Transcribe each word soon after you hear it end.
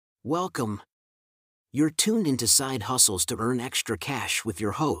Welcome. You're tuned into Side Hustles to Earn Extra Cash with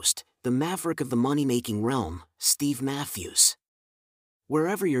your host, the maverick of the money-making realm, Steve Matthews.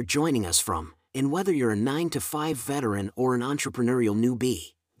 Wherever you're joining us from, and whether you're a 9-to-5 veteran or an entrepreneurial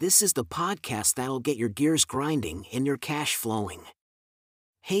newbie, this is the podcast that'll get your gears grinding and your cash flowing.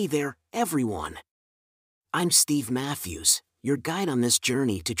 Hey there, everyone. I'm Steve Matthews, your guide on this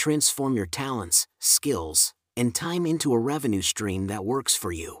journey to transform your talents, skills, and time into a revenue stream that works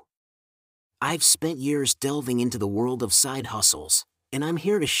for you. I've spent years delving into the world of side hustles, and I'm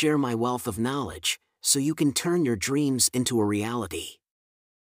here to share my wealth of knowledge so you can turn your dreams into a reality.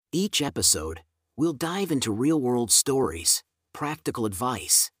 Each episode, we'll dive into real-world stories, practical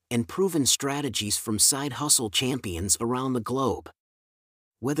advice, and proven strategies from side hustle champions around the globe.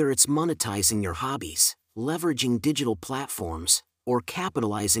 Whether it's monetizing your hobbies, leveraging digital platforms, or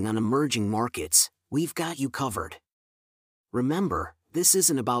capitalizing on emerging markets, we've got you covered. Remember, this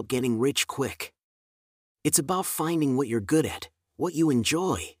isn't about getting rich quick. It's about finding what you're good at, what you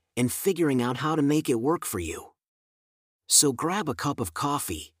enjoy, and figuring out how to make it work for you. So grab a cup of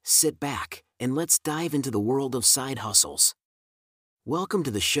coffee, sit back, and let's dive into the world of side hustles. Welcome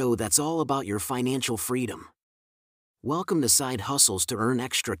to the show that's all about your financial freedom. Welcome to Side Hustles to Earn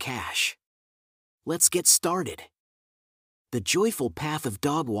Extra Cash. Let's get started. The joyful path of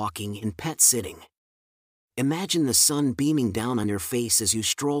dog walking and pet sitting. Imagine the sun beaming down on your face as you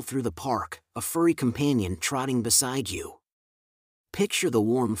stroll through the park, a furry companion trotting beside you. Picture the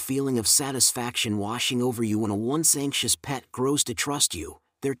warm feeling of satisfaction washing over you when a once anxious pet grows to trust you,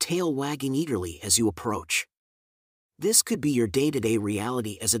 their tail wagging eagerly as you approach. This could be your day-to-day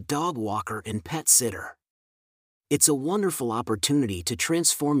reality as a dog walker and pet sitter. It's a wonderful opportunity to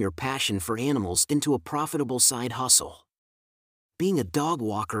transform your passion for animals into a profitable side hustle. Being a dog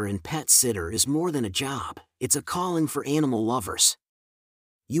walker and pet sitter is more than a job, it's a calling for animal lovers.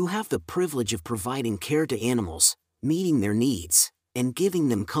 You have the privilege of providing care to animals, meeting their needs, and giving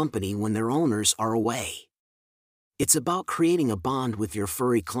them company when their owners are away. It's about creating a bond with your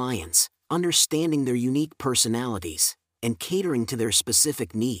furry clients, understanding their unique personalities, and catering to their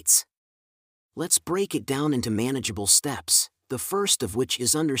specific needs. Let's break it down into manageable steps, the first of which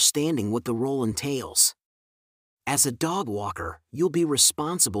is understanding what the role entails. As a dog walker, you'll be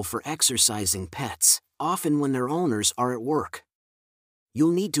responsible for exercising pets, often when their owners are at work.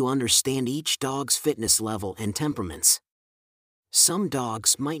 You'll need to understand each dog's fitness level and temperaments. Some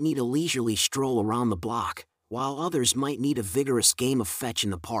dogs might need a leisurely stroll around the block, while others might need a vigorous game of fetch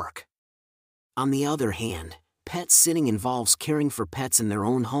in the park. On the other hand, pet sitting involves caring for pets in their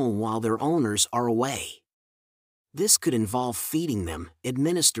own home while their owners are away. This could involve feeding them,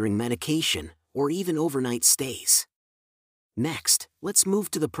 administering medication, or even overnight stays. Next, let's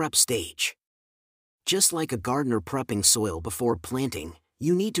move to the prep stage. Just like a gardener prepping soil before planting,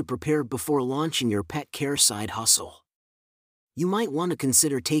 you need to prepare before launching your pet care side hustle. You might want to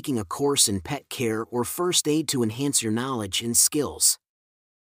consider taking a course in pet care or first aid to enhance your knowledge and skills.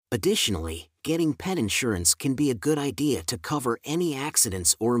 Additionally, getting pet insurance can be a good idea to cover any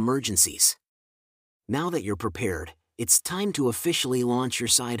accidents or emergencies. Now that you're prepared, it's time to officially launch your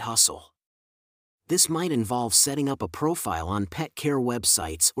side hustle. This might involve setting up a profile on pet care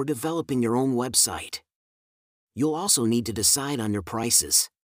websites or developing your own website. You'll also need to decide on your prices.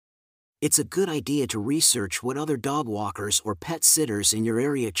 It's a good idea to research what other dog walkers or pet sitters in your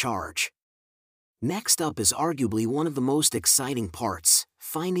area charge. Next up is arguably one of the most exciting parts,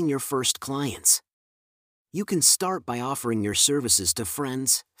 finding your first clients. You can start by offering your services to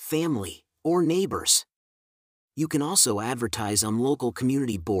friends, family, or neighbors. You can also advertise on local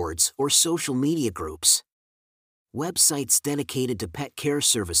community boards or social media groups. Websites dedicated to pet care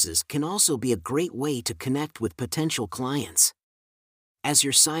services can also be a great way to connect with potential clients. As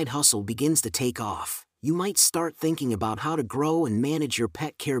your side hustle begins to take off, you might start thinking about how to grow and manage your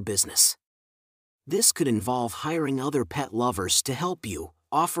pet care business. This could involve hiring other pet lovers to help you,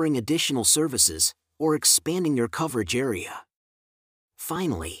 offering additional services, or expanding your coverage area.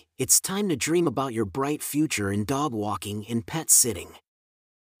 Finally, it's time to dream about your bright future in dog walking and pet sitting.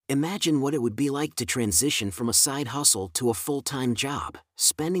 Imagine what it would be like to transition from a side hustle to a full-time job,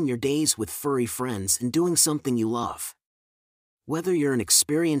 spending your days with furry friends and doing something you love. Whether you're an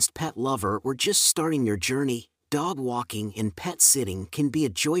experienced pet lover or just starting your journey, dog walking and pet sitting can be a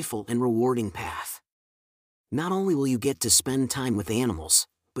joyful and rewarding path. Not only will you get to spend time with animals,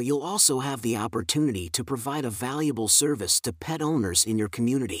 but you'll also have the opportunity to provide a valuable service to pet owners in your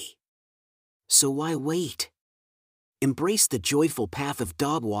community. So why wait? Embrace the joyful path of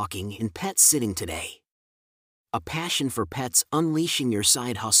dog walking and pet sitting today. A passion for pets unleashing your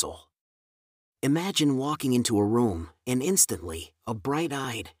side hustle. Imagine walking into a room, and instantly, a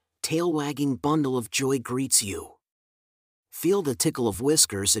bright-eyed, tail-wagging bundle of joy greets you. Feel the tickle of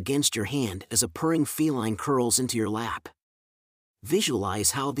whiskers against your hand as a purring feline curls into your lap.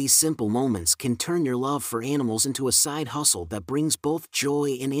 Visualize how these simple moments can turn your love for animals into a side hustle that brings both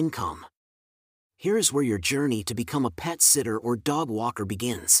joy and income. Here's where your journey to become a pet sitter or dog walker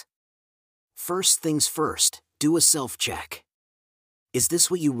begins. First things first, do a self-check. Is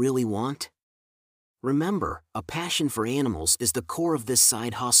this what you really want? Remember, a passion for animals is the core of this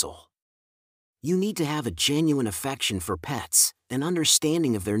side hustle. You need to have a genuine affection for pets, an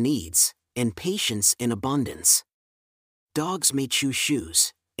understanding of their needs, and patience in abundance. Dogs may chew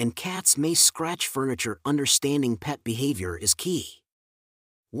shoes, and cats may scratch furniture. Understanding pet behavior is key.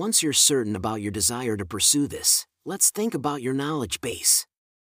 Once you're certain about your desire to pursue this, let's think about your knowledge base.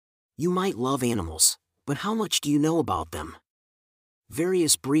 You might love animals, but how much do you know about them?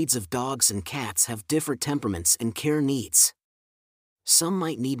 Various breeds of dogs and cats have different temperaments and care needs. Some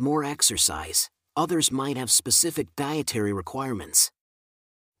might need more exercise, others might have specific dietary requirements.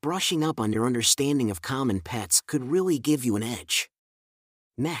 Brushing up on your understanding of common pets could really give you an edge.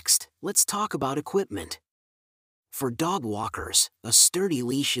 Next, let's talk about equipment. For dog walkers, a sturdy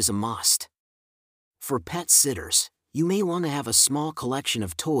leash is a must. For pet sitters, you may want to have a small collection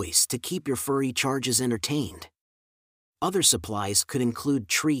of toys to keep your furry charges entertained. Other supplies could include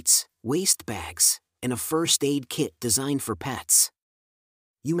treats, waste bags, and a first aid kit designed for pets.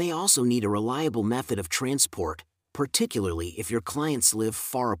 You may also need a reliable method of transport, particularly if your clients live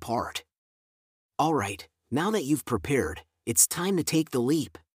far apart. Alright, now that you've prepared, it's time to take the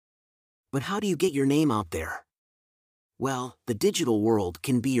leap. But how do you get your name out there? Well, the digital world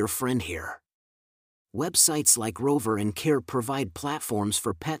can be your friend here. Websites like Rover and Care provide platforms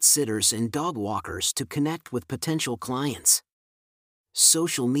for pet sitters and dog walkers to connect with potential clients.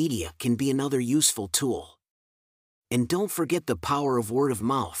 Social media can be another useful tool. And don't forget the power of word of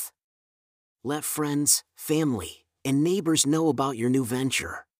mouth. Let friends, family, and neighbors know about your new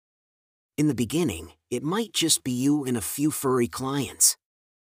venture. In the beginning, it might just be you and a few furry clients.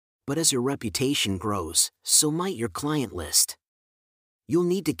 But as your reputation grows, so might your client list. You'll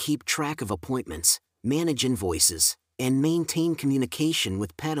need to keep track of appointments, manage invoices, and maintain communication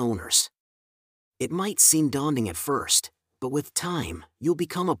with pet owners. It might seem daunting at first, but with time, you'll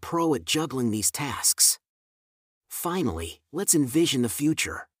become a pro at juggling these tasks. Finally, let's envision the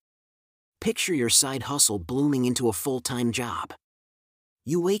future. Picture your side hustle blooming into a full-time job.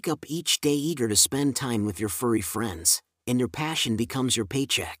 You wake up each day eager to spend time with your furry friends, and your passion becomes your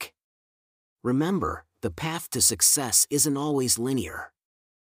paycheck. Remember, the path to success isn't always linear.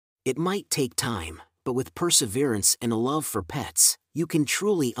 It might take time, but with perseverance and a love for pets, you can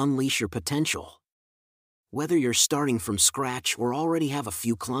truly unleash your potential. Whether you're starting from scratch or already have a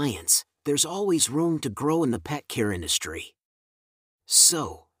few clients, there's always room to grow in the pet care industry.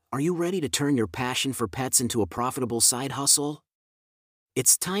 So, are you ready to turn your passion for pets into a profitable side hustle?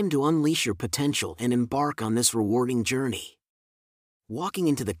 It's time to unleash your potential and embark on this rewarding journey. Walking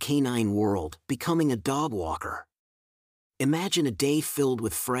into the canine world, becoming a dog walker. Imagine a day filled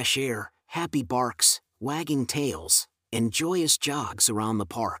with fresh air, happy barks, wagging tails, and joyous jogs around the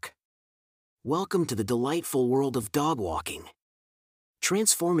park. Welcome to the delightful world of dog walking.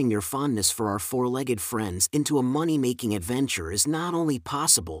 Transforming your fondness for our four-legged friends into a money-making adventure is not only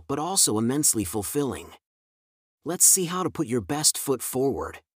possible but also immensely fulfilling. Let's see how to put your best foot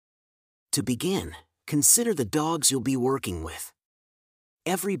forward. To begin, consider the dogs you'll be working with.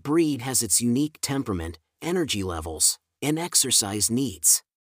 Every breed has its unique temperament, energy levels, and exercise needs.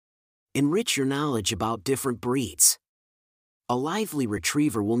 Enrich your knowledge about different breeds. A lively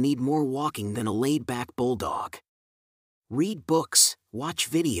retriever will need more walking than a laid-back bulldog. Read books,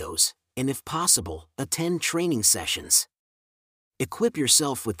 watch videos, and if possible, attend training sessions. Equip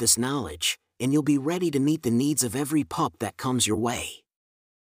yourself with this knowledge, and you'll be ready to meet the needs of every pup that comes your way.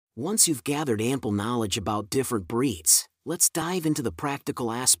 Once you've gathered ample knowledge about different breeds, let's dive into the practical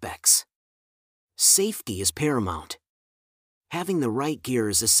aspects. Safety is paramount. Having the right gear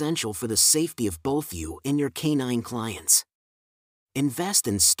is essential for the safety of both you and your canine clients. Invest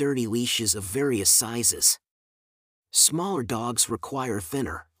in sturdy leashes of various sizes. Smaller dogs require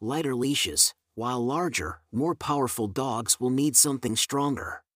thinner, lighter leashes, while larger, more powerful dogs will need something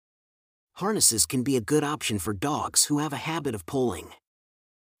stronger. Harnesses can be a good option for dogs who have a habit of pulling.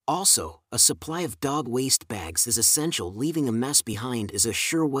 Also, a supply of dog waste bags is essential. Leaving a mess behind is a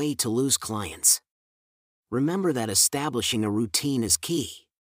sure way to lose clients. Remember that establishing a routine is key.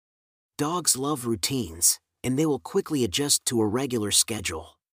 Dogs love routines, and they will quickly adjust to a regular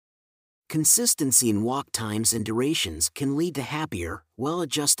schedule. Consistency in walk times and durations can lead to happier,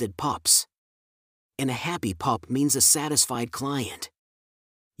 well-adjusted pups. And a happy pup means a satisfied client.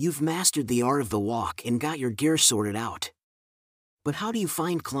 You've mastered the art of the walk and got your gear sorted out. But how do you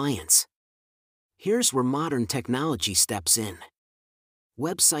find clients? Here's where modern technology steps in.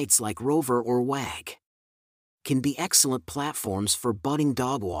 Websites like Rover or Wag can be excellent platforms for budding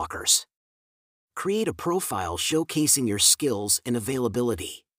dog walkers. Create a profile showcasing your skills and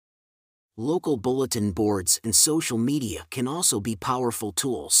availability. Local bulletin boards and social media can also be powerful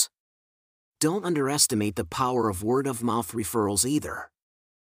tools. Don't underestimate the power of word-of-mouth referrals either.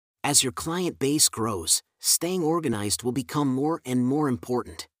 As your client base grows, staying organized will become more and more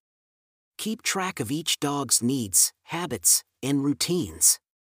important. Keep track of each dog's needs, habits, and routines.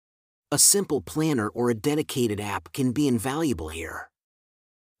 A simple planner or a dedicated app can be invaluable here.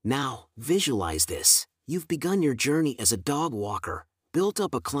 Now, visualize this. You've begun your journey as a dog walker, built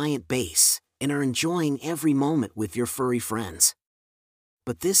up a client base, and are enjoying every moment with your furry friends.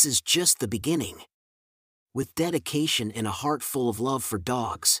 But this is just the beginning. With dedication and a heart full of love for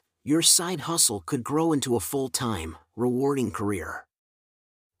dogs, your side hustle could grow into a full-time, rewarding career.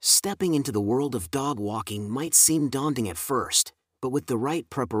 Stepping into the world of dog walking might seem daunting at first, but with the right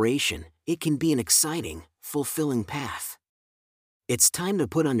preparation, it can be an exciting, fulfilling path. It's time to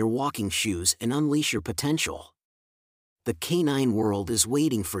put on your walking shoes and unleash your potential. The canine world is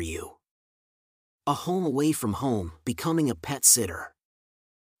waiting for you. A home away from home, becoming a pet sitter.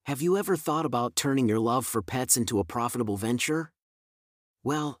 Have you ever thought about turning your love for pets into a profitable venture?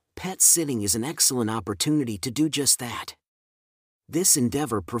 Well, pet sitting is an excellent opportunity to do just that. This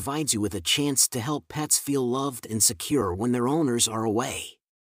endeavor provides you with a chance to help pets feel loved and secure when their owners are away.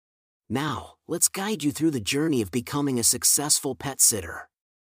 Now, let's guide you through the journey of becoming a successful pet sitter.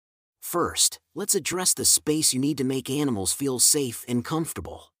 First, let's address the space you need to make animals feel safe and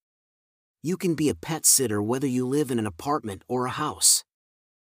comfortable. You can be a pet sitter whether you live in an apartment or a house.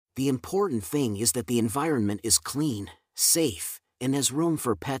 The important thing is that the environment is clean, safe, and has room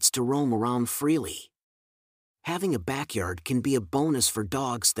for pets to roam around freely. Having a backyard can be a bonus for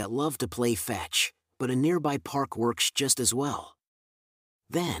dogs that love to play fetch, but a nearby park works just as well.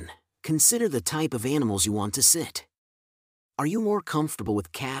 Then, consider the type of animals you want to sit. Are you more comfortable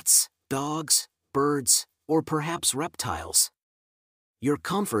with cats, dogs, birds, or perhaps reptiles? Your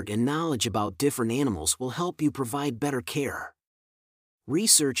comfort and knowledge about different animals will help you provide better care.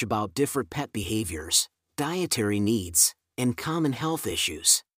 Research about different pet behaviors, dietary needs, and common health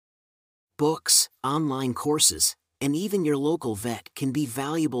issues. Books, online courses, and even your local vet can be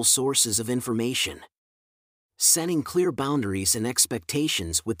valuable sources of information. Setting clear boundaries and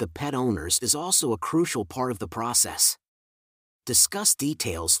expectations with the pet owners is also a crucial part of the process. Discuss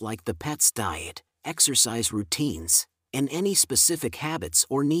details like the pet's diet, exercise routines, and any specific habits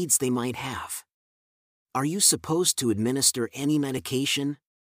or needs they might have. Are you supposed to administer any medication?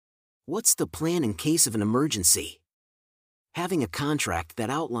 What's the plan in case of an emergency? Having a contract that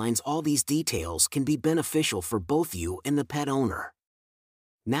outlines all these details can be beneficial for both you and the pet owner.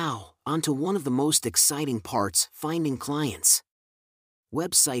 Now, onto one of the most exciting parts, finding clients.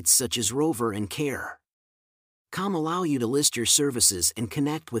 Websites such as Rover and Care.com allow you to list your services and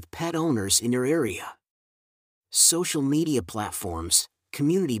connect with pet owners in your area. Social media platforms,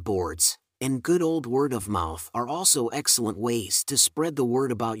 community boards, and good old word of mouth are also excellent ways to spread the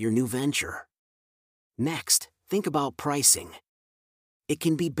word about your new venture. Next, think about pricing. It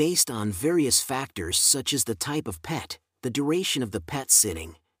can be based on various factors such as the type of pet, the duration of the pet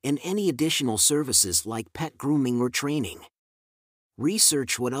sitting, and any additional services like pet grooming or training.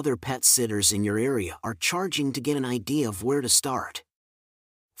 Research what other pet sitters in your area are charging to get an idea of where to start.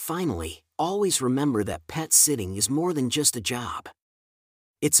 Finally, always remember that pet sitting is more than just a job.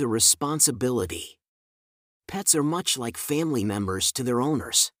 It's a responsibility. Pets are much like family members to their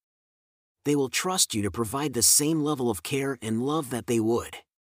owners. They will trust you to provide the same level of care and love that they would.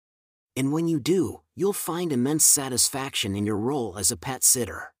 And when you do, you'll find immense satisfaction in your role as a pet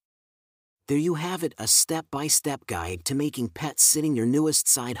sitter. There you have it, a step-by-step guide to making pet sitting your newest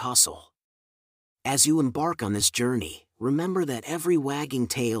side hustle. As you embark on this journey, remember that every wagging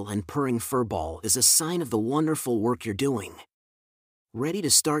tail and purring furball is a sign of the wonderful work you're doing. Ready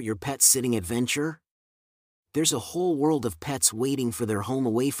to start your pet sitting adventure? There's a whole world of pets waiting for their home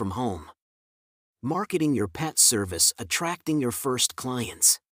away from home. Marketing your pet service, attracting your first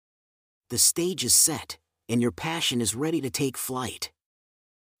clients. The stage is set, and your passion is ready to take flight.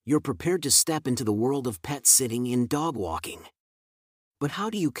 You're prepared to step into the world of pet sitting and dog walking. But how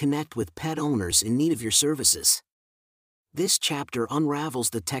do you connect with pet owners in need of your services? This chapter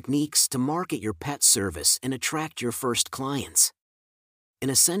unravels the techniques to market your pet service and attract your first clients. An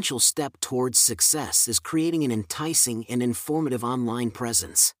essential step towards success is creating an enticing and informative online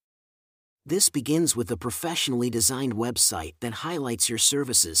presence. This begins with a professionally designed website that highlights your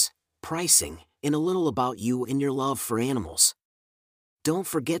services, pricing, and a little about you and your love for animals. Don't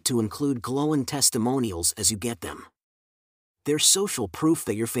forget to include glowing testimonials as you get them. They're social proof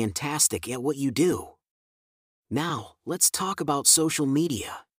that you're fantastic at what you do. Now, let's talk about social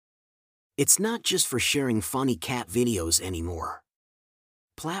media. It's not just for sharing funny cat videos anymore.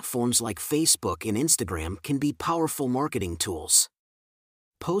 Platforms like Facebook and Instagram can be powerful marketing tools.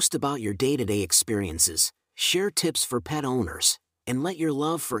 Post about your day-to-day experiences, share tips for pet owners, and let your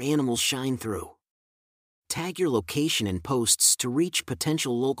love for animals shine through. Tag your location in posts to reach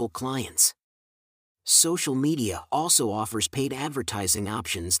potential local clients. Social media also offers paid advertising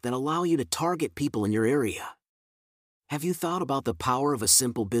options that allow you to target people in your area. Have you thought about the power of a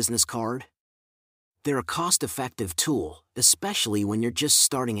simple business card? They're a cost-effective tool, especially when you're just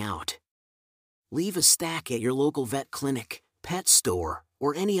starting out. Leave a stack at your local vet clinic, pet store,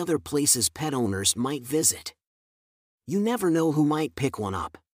 or any other places pet owners might visit. You never know who might pick one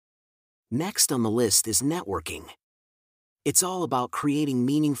up. Next on the list is networking. It's all about creating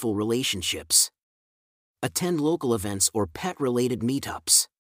meaningful relationships. Attend local events or pet-related meetups.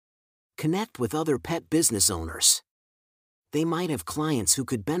 Connect with other pet business owners. They might have clients who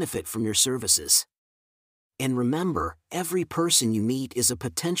could benefit from your services. And remember, every person you meet is a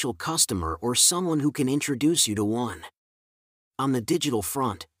potential customer or someone who can introduce you to one. On the digital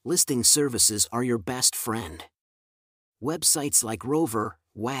front, listing services are your best friend. Websites like Rover,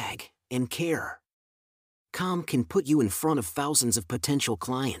 Wag, and Care.com can put you in front of thousands of potential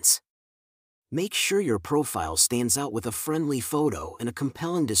clients. Make sure your profile stands out with a friendly photo and a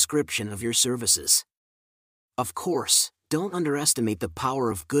compelling description of your services. Of course, don't underestimate the power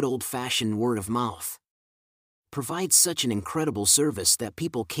of good old-fashioned word of mouth. Provide such an incredible service that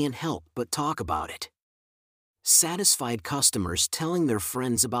people can't help but talk about it. Satisfied customers telling their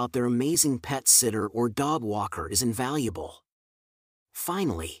friends about their amazing pet sitter or dog walker is invaluable.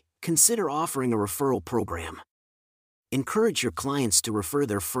 Finally, consider offering a referral program. Encourage your clients to refer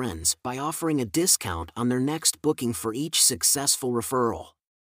their friends by offering a discount on their next booking for each successful referral.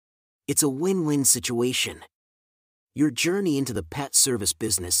 It's a win-win situation. Your journey into the pet service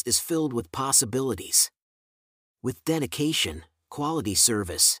business is filled with possibilities. With dedication, quality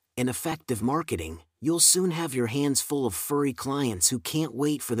service, and effective marketing, you'll soon have your hands full of furry clients who can't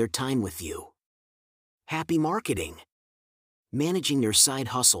wait for their time with you. Happy marketing! Managing your side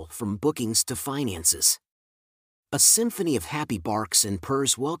hustle from bookings to finances. A symphony of happy barks and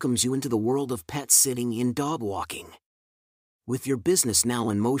purrs welcomes you into the world of pet sitting and dog walking. With your business now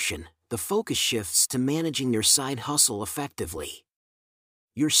in motion, the focus shifts to managing your side hustle effectively.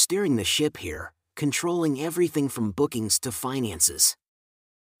 You're steering the ship here, controlling everything from bookings to finances.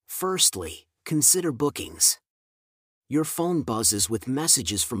 Firstly, consider bookings. Your phone buzzes with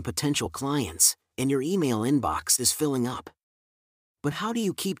messages from potential clients, and your email inbox is filling up. But how do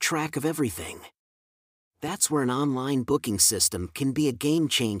you keep track of everything? That's where an online booking system can be a game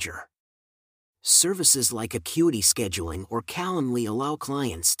changer. Services like Acuity Scheduling or Calendly allow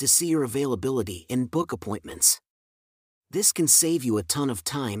clients to see your availability and book appointments. This can save you a ton of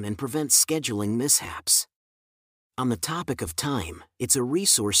time and prevent scheduling mishaps. On the topic of time, it's a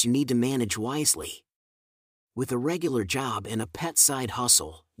resource you need to manage wisely. With a regular job and a pet side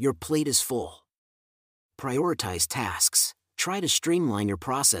hustle, your plate is full. Prioritize tasks, try to streamline your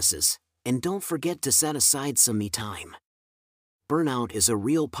processes, and don't forget to set aside some me time. Burnout is a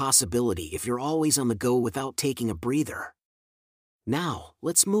real possibility if you're always on the go without taking a breather. Now,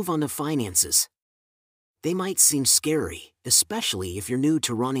 let's move on to finances. They might seem scary, especially if you're new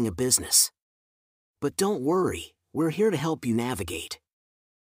to running a business. But don't worry, we're here to help you navigate.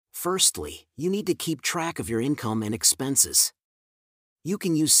 Firstly, you need to keep track of your income and expenses. You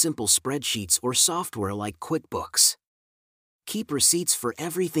can use simple spreadsheets or software like QuickBooks. Keep receipts for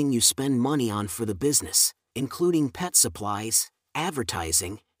everything you spend money on for the business, including pet supplies,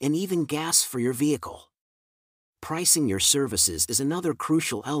 advertising, and even gas for your vehicle. Pricing your services is another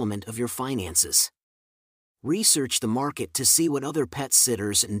crucial element of your finances. Research the market to see what other pet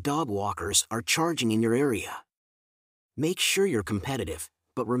sitters and dog walkers are charging in your area. Make sure you're competitive,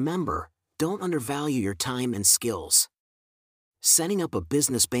 but remember, don't undervalue your time and skills. Setting up a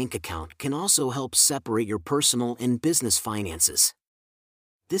business bank account can also help separate your personal and business finances.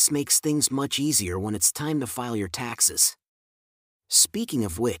 This makes things much easier when it's time to file your taxes. Speaking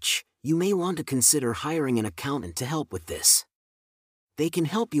of which, you may want to consider hiring an accountant to help with this. They can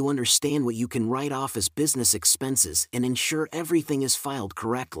help you understand what you can write off as business expenses and ensure everything is filed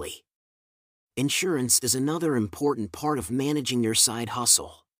correctly. Insurance is another important part of managing your side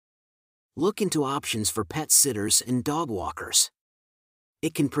hustle. Look into options for pet sitters and dog walkers.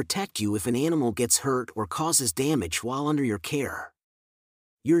 It can protect you if an animal gets hurt or causes damage while under your care.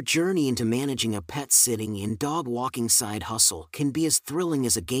 Your journey into managing a pet sitting and dog walking side hustle can be as thrilling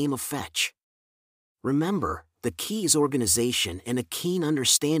as a game of fetch. Remember, the key is organization and a keen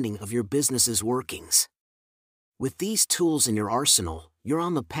understanding of your business's workings. With these tools in your arsenal, you're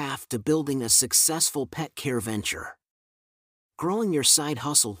on the path to building a successful pet care venture. Growing your side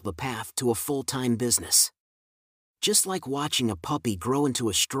hustle the path to a full-time business. Just like watching a puppy grow into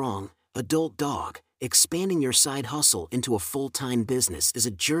a strong, adult dog, expanding your side hustle into a full-time business is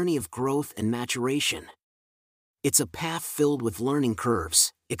a journey of growth and maturation. It's a path filled with learning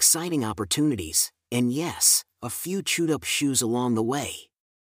curves, exciting opportunities, and yes, a few chewed-up shoes along the way.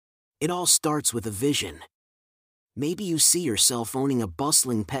 It all starts with a vision. Maybe you see yourself owning a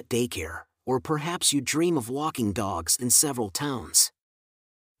bustling pet daycare, or perhaps you dream of walking dogs in several towns.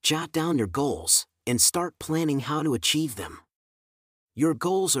 Jot down your goals and start planning how to achieve them. Your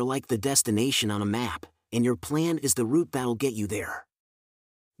goals are like the destination on a map, and your plan is the route that'll get you there.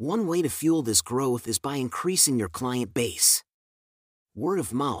 One way to fuel this growth is by increasing your client base. Word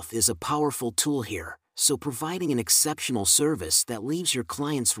of mouth is a powerful tool here, so providing an exceptional service that leaves your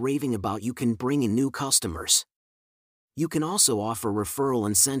clients raving about you can bring in new customers. You can also offer referral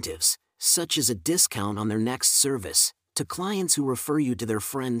incentives, such as a discount on their next service, to clients who refer you to their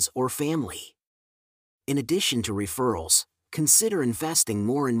friends or family. In addition to referrals, consider investing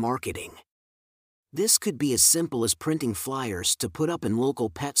more in marketing. This could be as simple as printing flyers to put up in local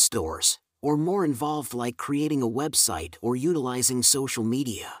pet stores, or more involved like creating a website or utilizing social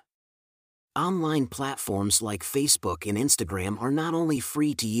media. Online platforms like Facebook and Instagram are not only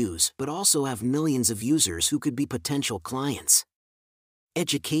free to use but also have millions of users who could be potential clients.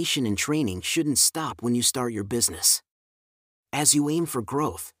 Education and training shouldn't stop when you start your business. As you aim for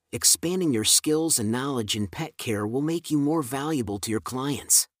growth, expanding your skills and knowledge in pet care will make you more valuable to your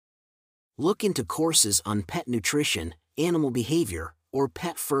clients. Look into courses on pet nutrition, animal behavior, or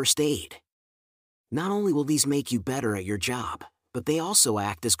pet first aid. Not only will these make you better at your job, but they also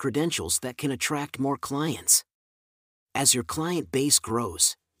act as credentials that can attract more clients. As your client base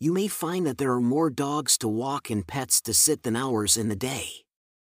grows, you may find that there are more dogs to walk and pets to sit than hours in the day.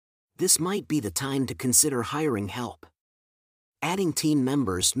 This might be the time to consider hiring help. Adding team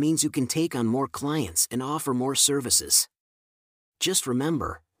members means you can take on more clients and offer more services. Just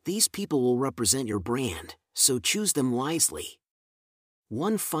remember, these people will represent your brand, so choose them wisely.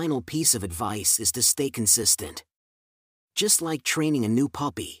 One final piece of advice is to stay consistent. Just like training a new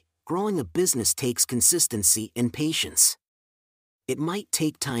puppy, growing a business takes consistency and patience. It might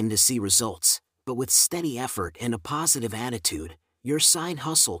take time to see results, but with steady effort and a positive attitude, your side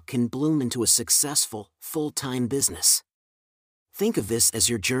hustle can bloom into a successful, full-time business. Think of this as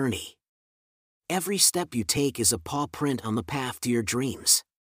your journey. Every step you take is a paw print on the path to your dreams.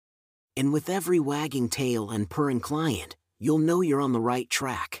 And with every wagging tail and purring client, you'll know you're on the right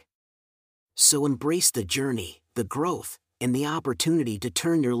track. So embrace the journey, the growth, and the opportunity to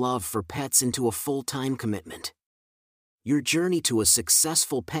turn your love for pets into a full-time commitment. Your journey to a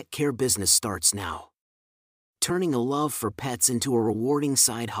successful pet care business starts now. Turning a love for pets into a rewarding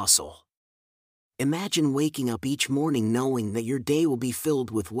side hustle. Imagine waking up each morning knowing that your day will be filled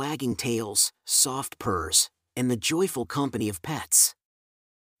with wagging tails, soft purrs, and the joyful company of pets.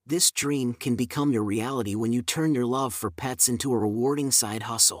 This dream can become your reality when you turn your love for pets into a rewarding side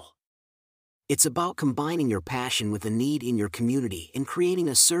hustle. It's about combining your passion with a need in your community and creating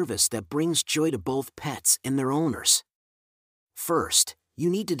a service that brings joy to both pets and their owners. First, you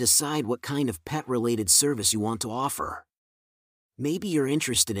need to decide what kind of pet-related service you want to offer. Maybe you're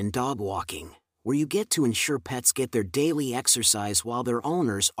interested in dog walking, where you get to ensure pets get their daily exercise while their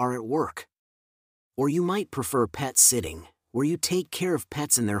owners are at work. Or you might prefer pet sitting, where you take care of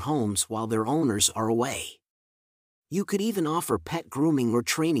pets in their homes while their owners are away. You could even offer pet grooming or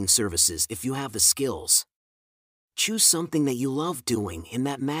training services if you have the skills. Choose something that you love doing and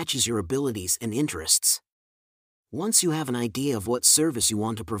that matches your abilities and interests. Once you have an idea of what service you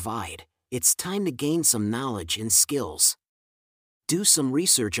want to provide, it's time to gain some knowledge and skills. Do some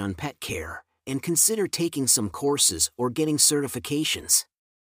research on pet care, and consider taking some courses or getting certifications.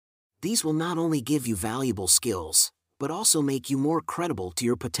 These will not only give you valuable skills, but also make you more credible to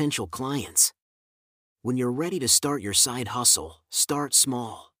your potential clients. When you're ready to start your side hustle, start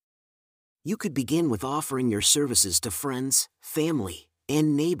small. You could begin with offering your services to friends, family,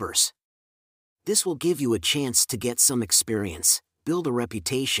 and neighbors. This will give you a chance to get some experience, build a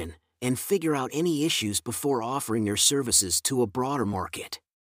reputation, and figure out any issues before offering your services to a broader market.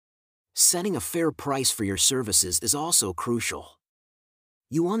 Setting a fair price for your services is also crucial.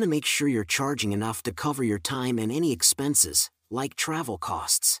 You want to make sure you're charging enough to cover your time and any expenses, like travel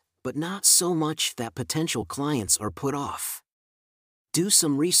costs, but not so much that potential clients are put off. Do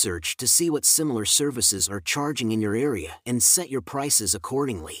some research to see what similar services are charging in your area and set your prices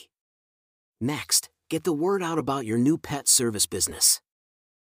accordingly. Next, get the word out about your new pet service business.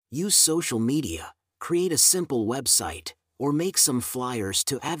 Use social media, create a simple website, or make some flyers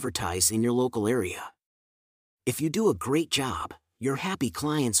to advertise in your local area. If you do a great job, your happy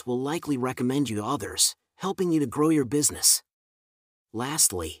clients will likely recommend you to others, helping you to grow your business.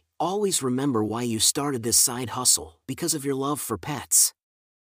 Lastly, always remember why you started this side hustle: because of your love for pets.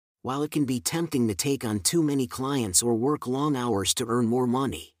 While it can be tempting to take on too many clients or work long hours to earn more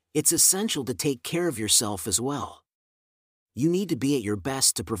money, it's essential to take care of yourself as well. You need to be at your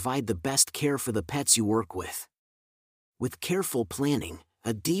best to provide the best care for the pets you work with. With careful planning,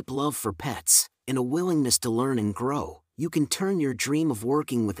 a deep love for pets, and a willingness to learn and grow, you can turn your dream of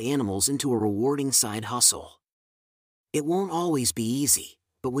working with animals into a rewarding side hustle. It won't always be easy,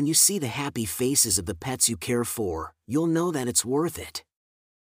 but when you see the happy faces of the pets you care for, you'll know that it's worth it.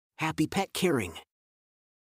 Happy pet caring.